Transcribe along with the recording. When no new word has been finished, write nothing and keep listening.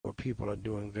people are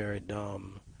doing very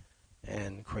dumb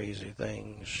and crazy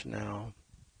things now.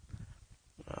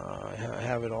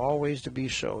 Have it always to be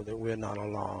so that we're not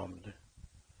alarmed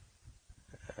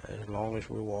as long as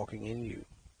we're walking in you.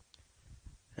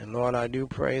 And Lord, I do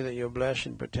pray that you'll bless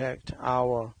and protect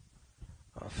our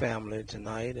family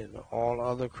tonight and all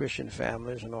other Christian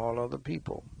families and all other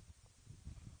people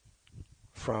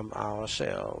from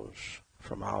ourselves,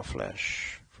 from our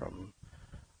flesh, from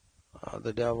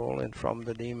the devil and from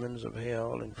the demons of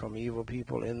hell and from evil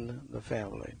people in the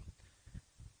family,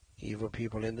 evil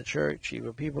people in the church,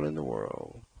 evil people in the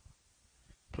world.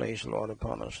 Place, Lord,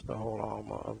 upon us the whole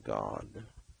armor of God.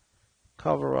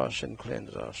 Cover us and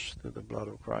cleanse us through the blood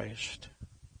of Christ,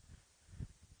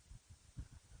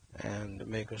 and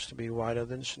make us to be whiter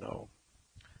than snow.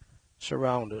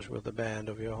 Surround us with a band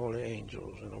of your holy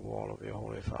angels and a wall of your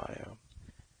holy fire.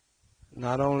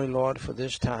 Not only, Lord, for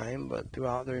this time, but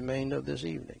throughout the remainder of this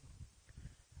evening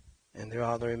and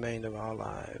throughout the remainder of our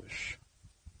lives.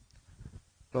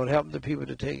 Lord, help the people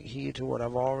to take heed to what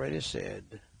I've already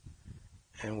said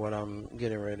and what I'm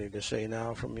getting ready to say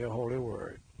now from your holy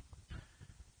word.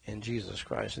 In Jesus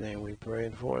Christ's name we pray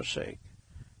and for his sake.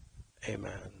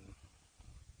 Amen.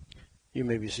 You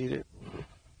may be seated.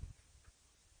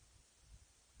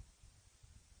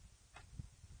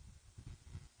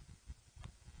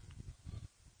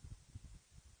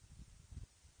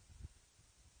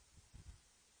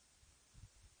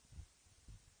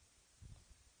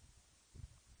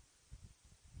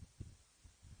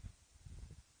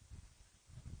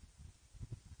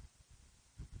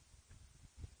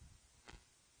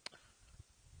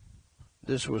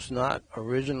 This was not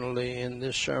originally in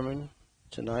this sermon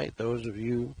tonight. Those of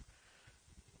you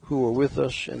who were with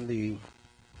us in the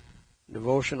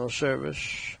devotional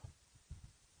service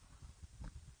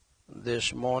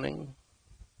this morning,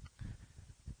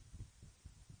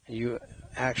 you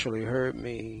actually heard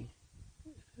me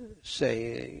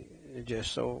say, it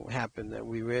just so happened that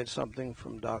we read something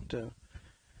from Dr.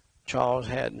 Charles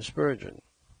Haddon Spurgeon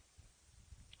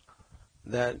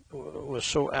that was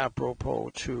so apropos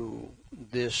to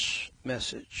this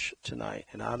message tonight.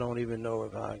 And I don't even know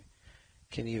if I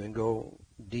can even go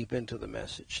deep into the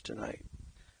message tonight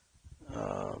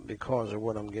because of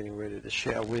what I'm getting ready to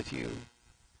share with you.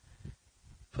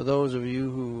 For those of you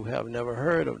who have never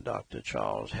heard of Dr.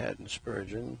 Charles Haddon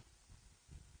Spurgeon,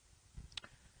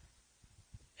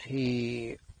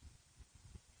 he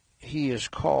is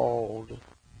called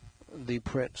the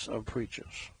Prince of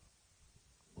Preachers.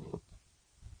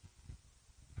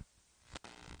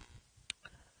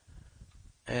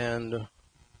 And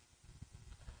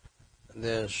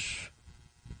there's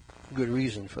good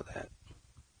reason for that.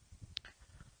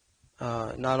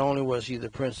 Not only was he the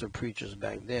Prince of Preachers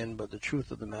back then, but the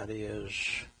truth of the matter is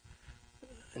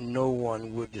no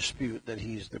one would dispute that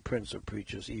he's the Prince of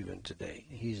Preachers even today.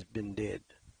 He's been dead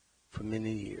for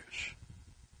many years.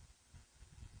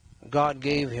 God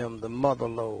gave him the mother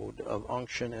lode of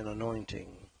unction and anointing,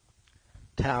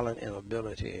 talent and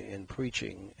ability in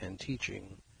preaching and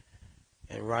teaching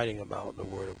and writing about the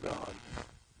Word of God.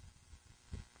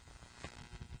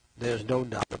 There's no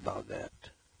doubt about that.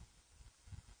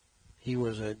 He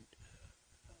was a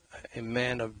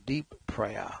man of deep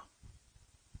prayer.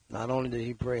 Not only did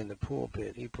he pray in the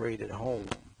pulpit, he prayed at home,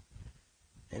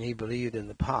 and he believed in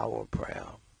the power of prayer.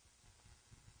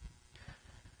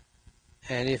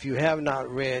 And if you have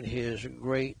not read his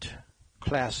great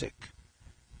classic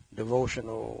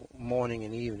devotional morning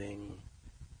and evening,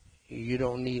 you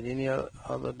don't need any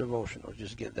other devotional.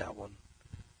 Just get that one.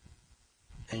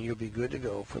 And you'll be good to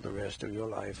go for the rest of your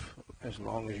life as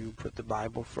long as you put the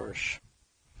Bible first,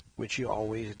 which you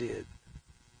always did.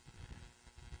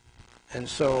 And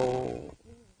so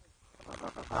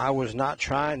I was not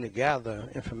trying to gather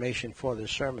information for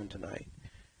this sermon tonight.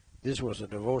 This was a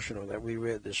devotional that we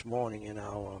read this morning in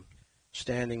our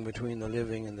Standing Between the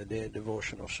Living and the Dead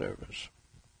devotional service.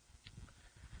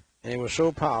 And it was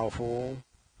so powerful,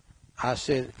 I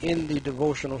said in the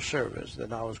devotional service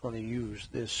that I was going to use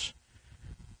this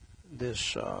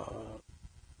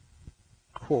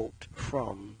quote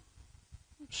from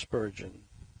Spurgeon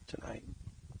tonight.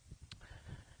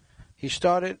 He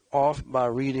started off by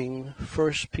reading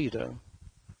 1 Peter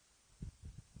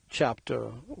chapter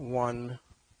 1,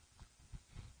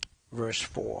 verse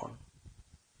 4.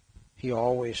 He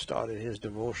always started his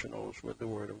devotionals with the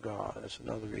Word of God. That's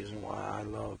another reason why I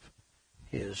love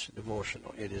his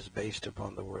devotional. It is based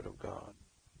upon the Word of God.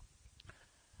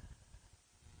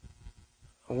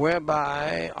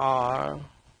 Whereby are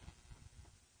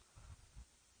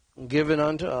given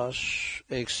unto us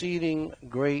exceeding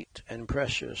great and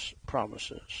precious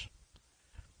promises,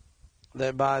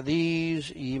 that by these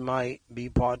ye might be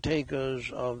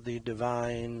partakers of the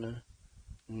divine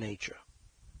nature,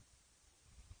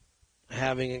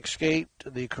 having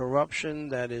escaped the corruption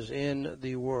that is in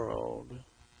the world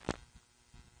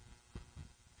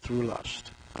through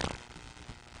lust.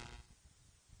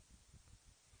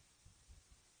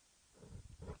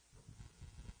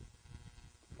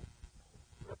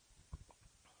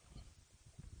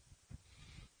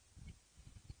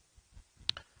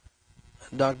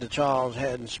 Dr. Charles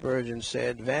Haddon Spurgeon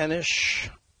said, "Vanish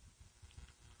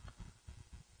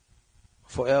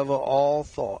forever all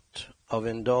thought of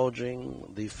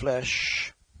indulging the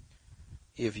flesh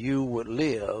if you would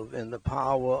live in the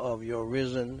power of your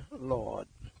risen Lord."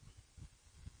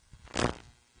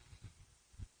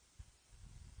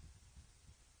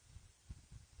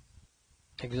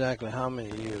 Exactly how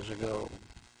many years ago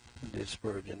did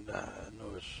Spurgeon die? I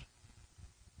know it's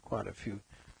quite a few.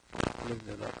 Look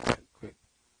that up right quick.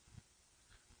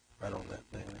 Right on that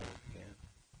thing there again.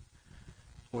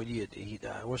 What year did he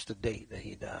die? What's the date that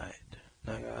he died?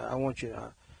 Now, I want you.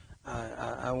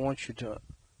 I want you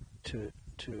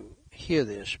to hear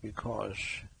this, because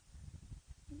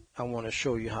I want to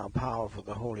show you how powerful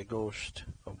the Holy Ghost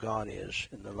of God is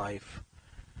in the life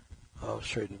of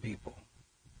certain people.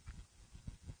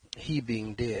 He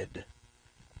being dead,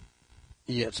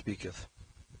 yet speaketh.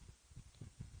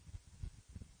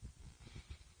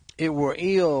 It were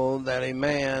ill that a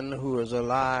man who is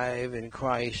alive in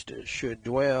Christ should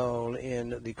dwell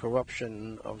in the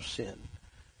corruption of sin.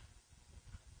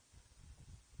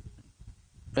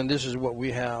 And this is what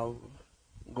we have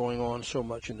going on so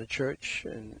much in the church,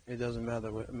 and it doesn't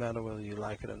matter whether you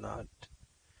like it or not.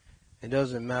 It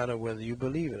doesn't matter whether you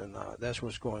believe it or not. That's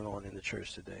what's going on in the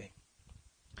church today.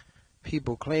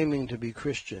 People claiming to be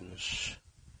Christians,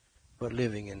 but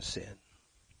living in sin.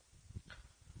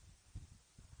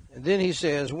 And then he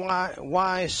says,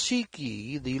 why seek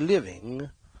ye the living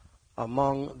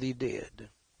among the dead?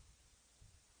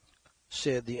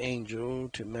 Said the angel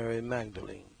to Mary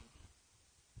Magdalene.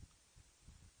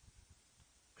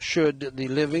 Should the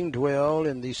living dwell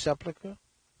in the sepulchre?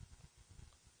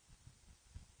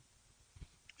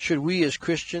 Should we as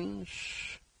Christians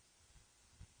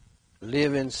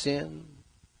live in sin?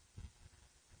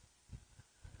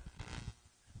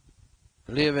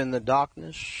 Live in the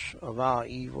darkness of our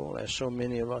evil, as so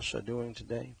many of us are doing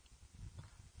today?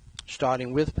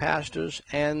 Starting with pastors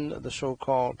and the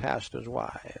so-called pastors'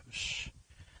 wives,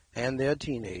 and their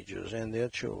teenagers and their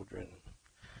children,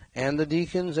 and the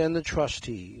deacons and the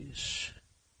trustees.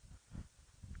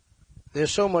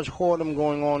 There's so much whoredom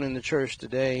going on in the church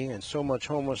today, and so much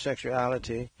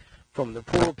homosexuality, from the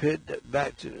pulpit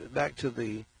back to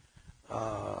the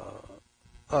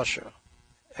usher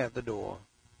at the door,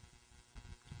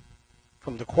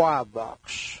 from the choir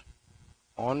box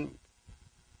on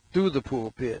through the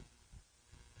pulpit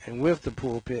and with the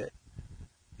pulpit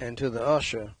and to the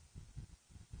usher,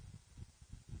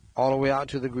 all the way out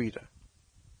to the greeter.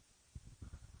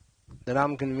 That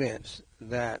I'm convinced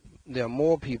that there are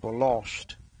more people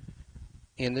lost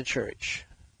in the church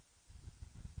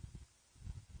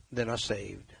than are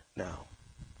saved now.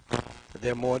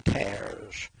 There are more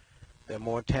tares, there are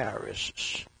more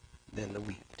terrorists than the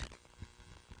wheat.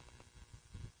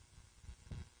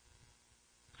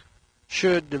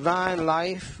 Should divine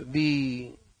life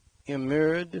be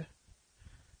immured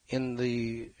in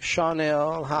the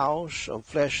charnel house of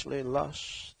fleshly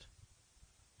lust?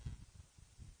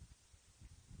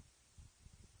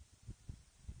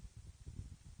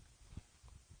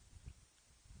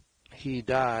 He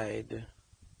died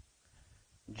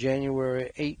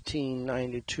January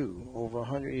 1892, over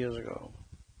 100 years ago.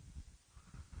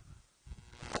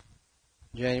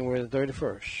 January the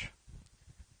 31st,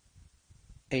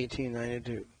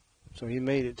 1892. So he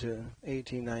made it to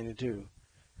 1892.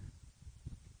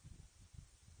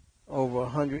 Over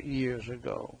 100 years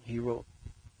ago, he wrote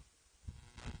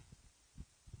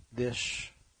this,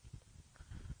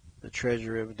 The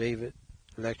Treasury of David,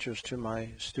 lectures to my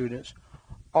students,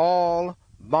 all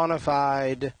bona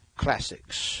fide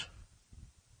classics.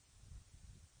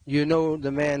 You know,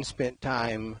 the man spent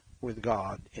time with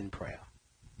God in prayer.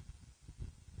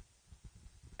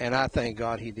 And I thank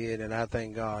God he did, and I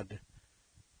thank God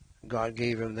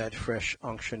gave him that fresh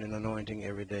unction and anointing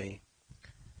every day.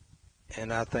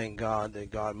 And I thank God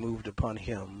that God moved upon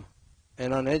him,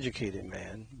 an uneducated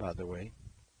man, by the way,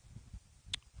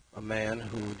 a man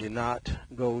who did not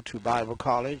go to Bible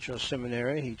college or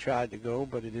seminary. He tried to go,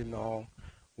 but it didn't all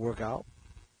work out.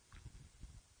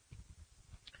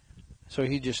 So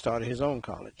he just started his own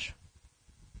college.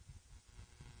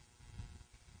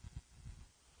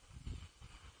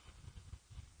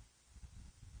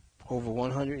 over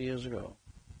 100 years ago.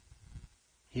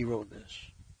 He wrote this.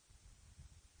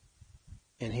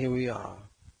 And here we are,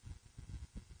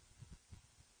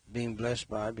 being blessed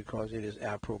by it because it is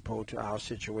apropos to our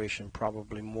situation,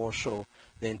 probably more so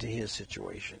than to his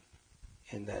situation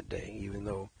in that day, even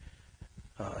though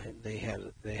they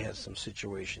had some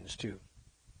situations too.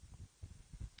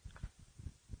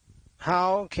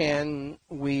 How can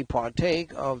we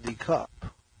partake of the cup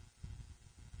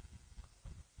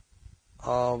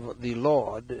of the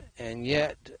Lord and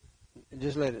yet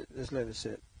just let it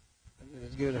sit?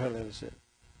 Let's give it to her, let it sit.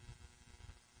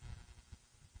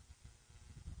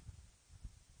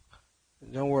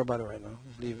 Don't worry about it right now.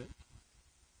 Just leave it.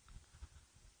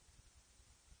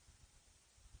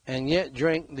 And yet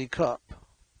drink the cup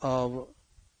of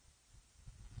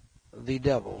the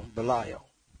devil, Belial.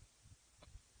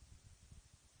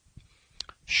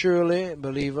 Surely,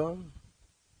 believer,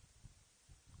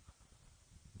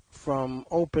 from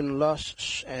open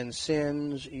lusts and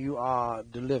sins you are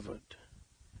delivered.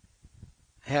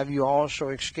 Have you also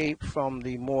escaped from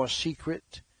the more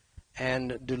secret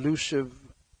and delusive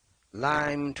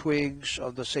lime twigs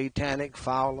of the satanic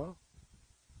fowler?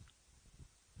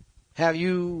 Have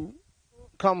you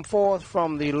come forth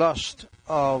from the lust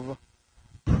of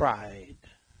pride,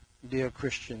 dear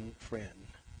Christian friend,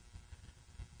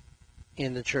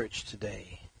 in the church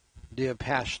today, dear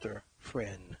pastor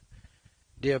friend,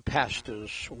 dear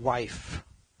pastor's wife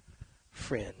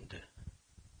friend,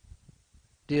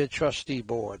 dear trustee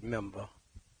board member,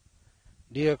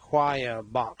 dear choir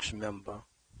box member,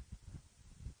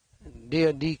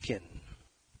 dear deacon,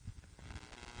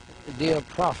 dear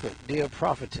prophet, dear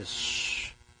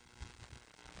prophetess,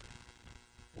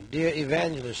 dear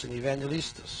evangelist and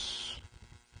evangelistas.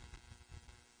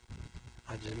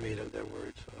 I just made up that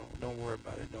word, so don't worry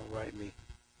about it. Don't write me.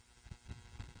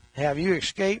 Have you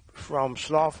escaped from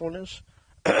slothfulness?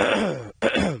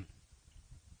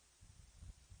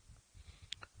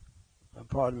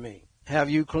 Pardon me. Have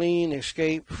you clean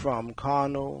escaped from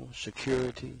carnal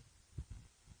security?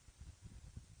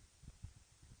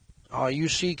 Are you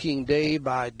seeking day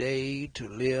by day to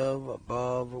live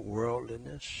above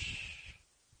worldliness?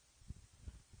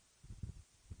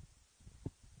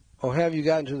 Or have you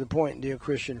gotten to the point, dear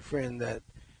Christian friend, that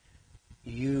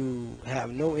you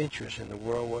have no interest in the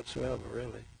world whatsoever,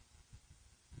 really?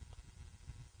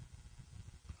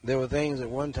 There were things at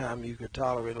one time you could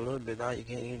tolerate a little bit, now you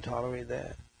can't even tolerate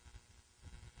that.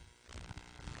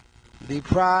 The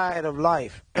pride of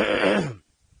life and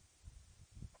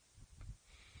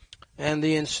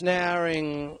the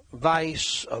ensnaring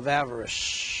vice of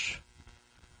avarice.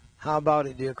 How about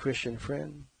it, dear Christian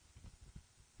friend?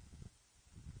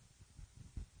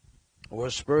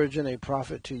 Was Spurgeon a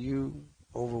prophet to you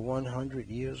over 100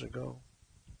 years ago?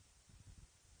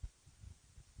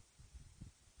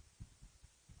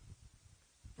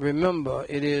 Remember,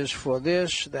 it is for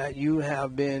this that you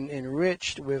have been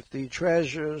enriched with the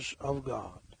treasures of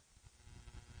God.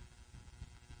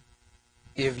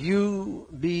 If you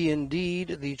be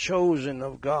indeed the chosen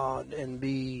of God and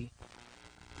be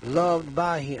loved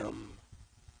by him,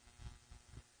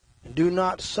 do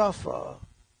not suffer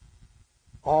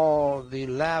all the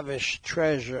lavish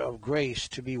treasure of grace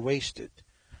to be wasted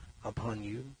upon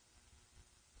you.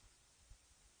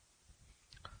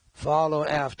 Follow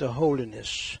after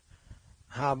holiness.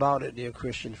 How about it, dear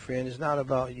Christian friend? It's not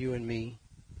about you and me.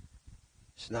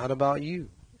 It's not about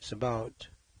you. It's about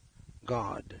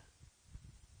God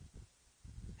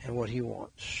and what he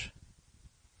wants.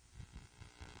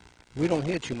 We don't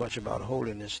hear too much about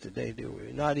holiness today, do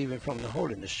we? Not even from the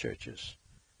holiness churches.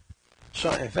 So,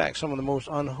 in fact, some of the most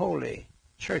unholy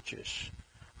churches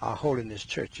are holiness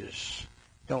churches.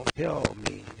 Don't tell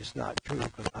me it's not true,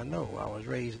 because I know I was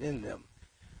raised in them.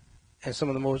 And some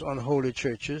of the most unholy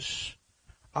churches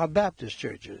are Baptist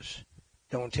churches.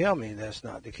 Don't tell me that's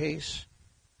not the case,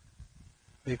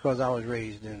 because I was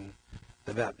raised in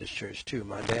the Baptist church too.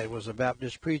 My dad was a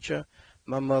Baptist preacher.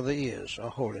 My mother is a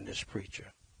holiness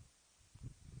preacher.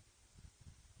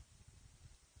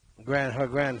 Her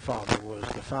grandfather was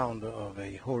the founder of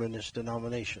a holiness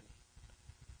denomination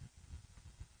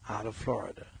out of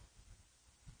Florida,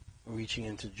 reaching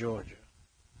into Georgia.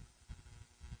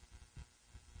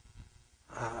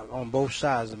 On both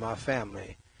sides of my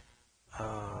family,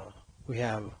 we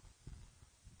have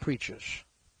preachers.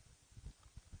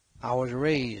 I was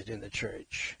raised in the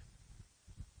church.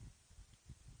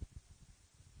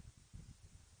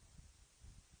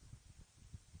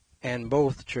 And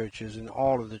both churches and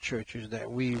all of the churches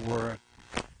that we were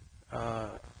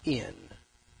in,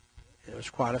 there was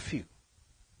quite a few,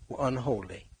 were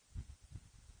unholy,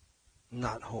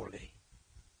 not holy.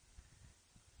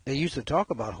 They used to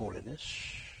talk about holiness.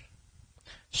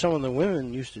 Some of the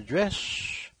women used to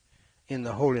dress in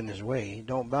the holiness way.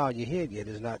 Don't bow your head yet.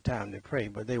 It's not time to pray,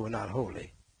 but they were not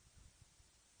holy.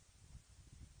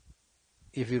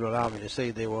 If you'd allow me to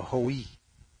say, they were holy.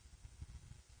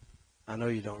 I know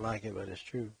you don't like it, but it's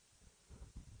true.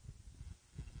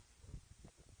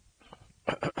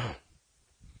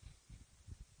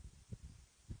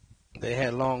 They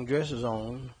had long dresses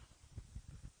on,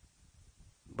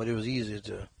 but it was easy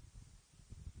to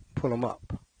pull them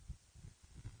up.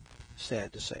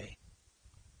 Sad to say.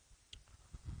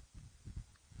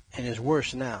 And it's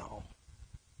worse now.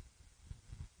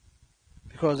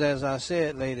 Because as I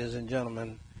said, ladies and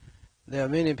gentlemen, there are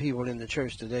many people in the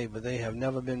church today, but they have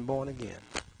never been born again.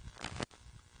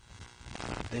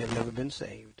 They have never been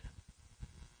saved.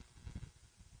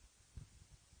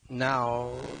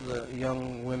 Now, the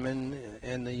young women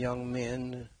and the young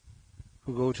men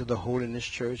who go to the Holiness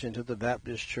Church and to the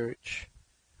Baptist Church,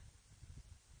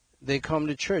 they come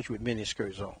to church with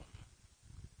miniskirts on.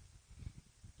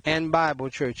 And Bible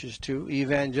churches too,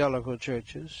 evangelical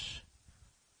churches.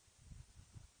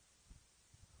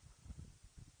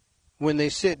 When they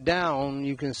sit down,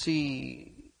 you can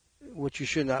see what you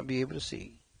should not be able to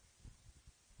see.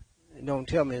 Don't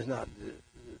tell me it's not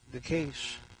the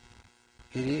case.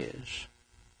 It is.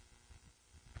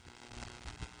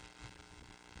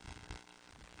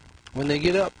 When they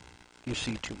get up, you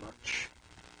see too much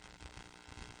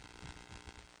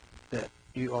that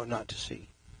you ought not to see.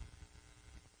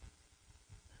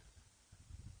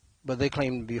 But they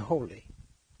claim to be holy.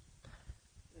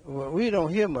 Well, we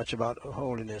don't hear much about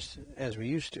holiness as we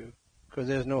used to, because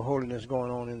there's no holiness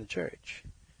going on in the church.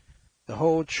 The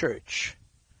whole church,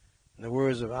 in the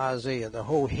words of Isaiah, the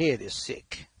whole head is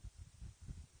sick.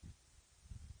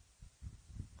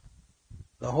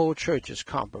 The whole church is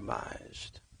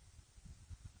compromised.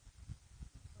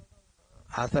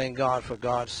 I thank God for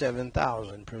God's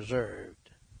 7,000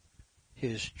 preserved,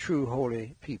 his true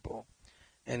holy people,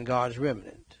 and God's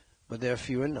remnant, but they're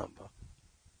few in number.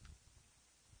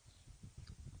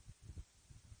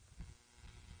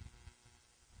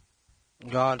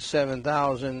 God's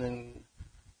 7,000 and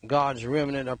God's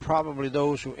remnant are probably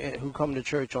those who come to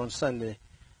church on Sunday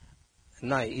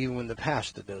night, even when the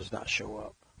pastor does not show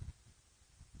up.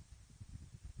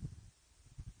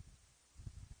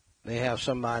 They have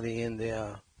somebody in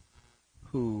there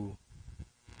who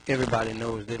everybody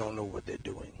knows they don't know what they're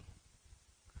doing.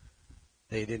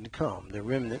 They didn't come. The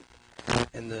remnant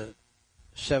and the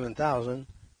 7,000,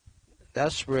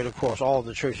 that's spread across all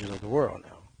the churches of the world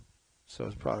now. So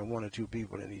it's probably one or two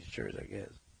people in each church, I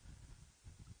guess.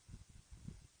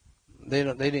 They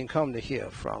didn't come to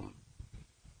hear from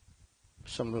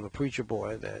some little preacher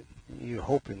boy that you're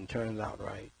hoping turns out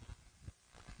right.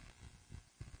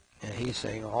 And he's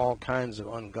saying all kinds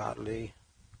of ungodly,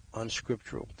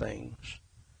 unscriptural things.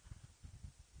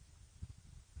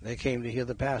 They came to hear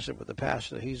the pastor, but the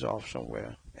pastor, he's off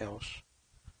somewhere else.